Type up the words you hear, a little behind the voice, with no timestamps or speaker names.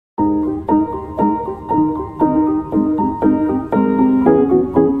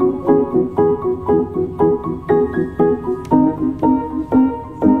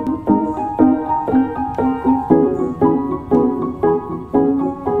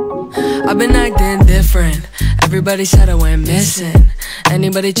I've been acting different. Everybody said I went missing.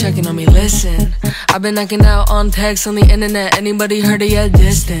 Anybody checking on me, listen. I've been acting out on text on the internet. Anybody heard it yet?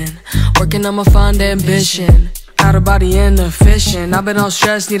 Distant. Working on my fond ambition. Got a body inefficient. I've been all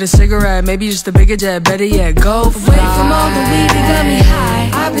stressed, need a cigarette. Maybe just a bigger jet, better yet, go fly. Away from all the weed that got me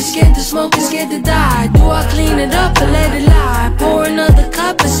high. I've been scared to smoke and scared to die. Do I clean it up or let it lie? Pour another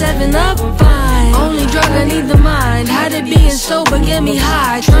cup of 7-Up, fine. Only drug I need the mind. Had it being sober, get me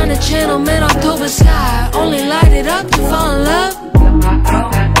high. Trying to channel mid-October sky. Only light it up to fall in love.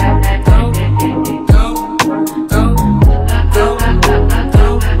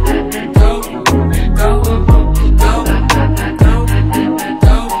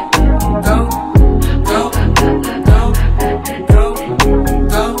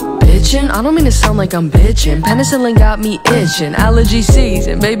 I don't mean to sound like I'm bitching. Penicillin got me itching. Allergy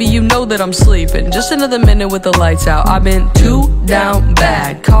season, baby, you know that I'm sleeping. Just another minute with the lights out. I've been too down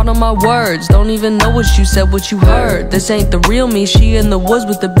bad. Caught on my words, don't even know what you said, what you heard. This ain't the real me, she in the woods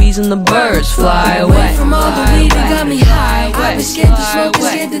with the bees and the birds. Fly away from all the weed that got me high. I've been scared to smoke and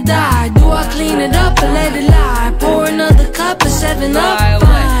scared to die. Do I clean it up or let it lie? Pour another cup of 7-Up,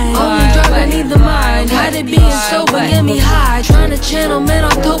 fine. Only drug I need the mind. Had it being sober, get me high. Trying to channel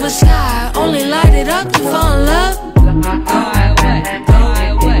mid-October sky. Only light it up to fall in love.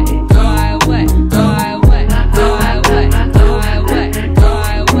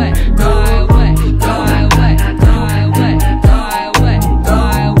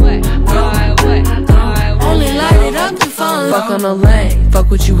 Fuck on the lane,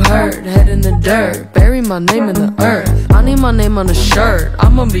 fuck what you heard. Head in the dirt, bury my name in the earth. I need my name on a shirt.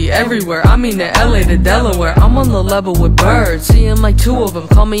 I'ma be everywhere, I mean to LA to Delaware. I'm on the level with birds, seeing like 2 of them.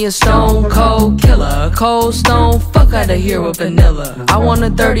 Call me a stone cold killer. Cold stone, fuck outta here with vanilla. I want a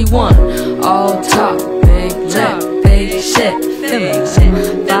 31, all top, big lip, big shit, filler.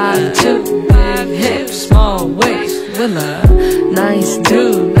 5'2", big hips, small waist, Willa. Nice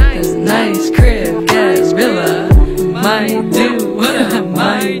dude, nice crib, gas villa. My dude.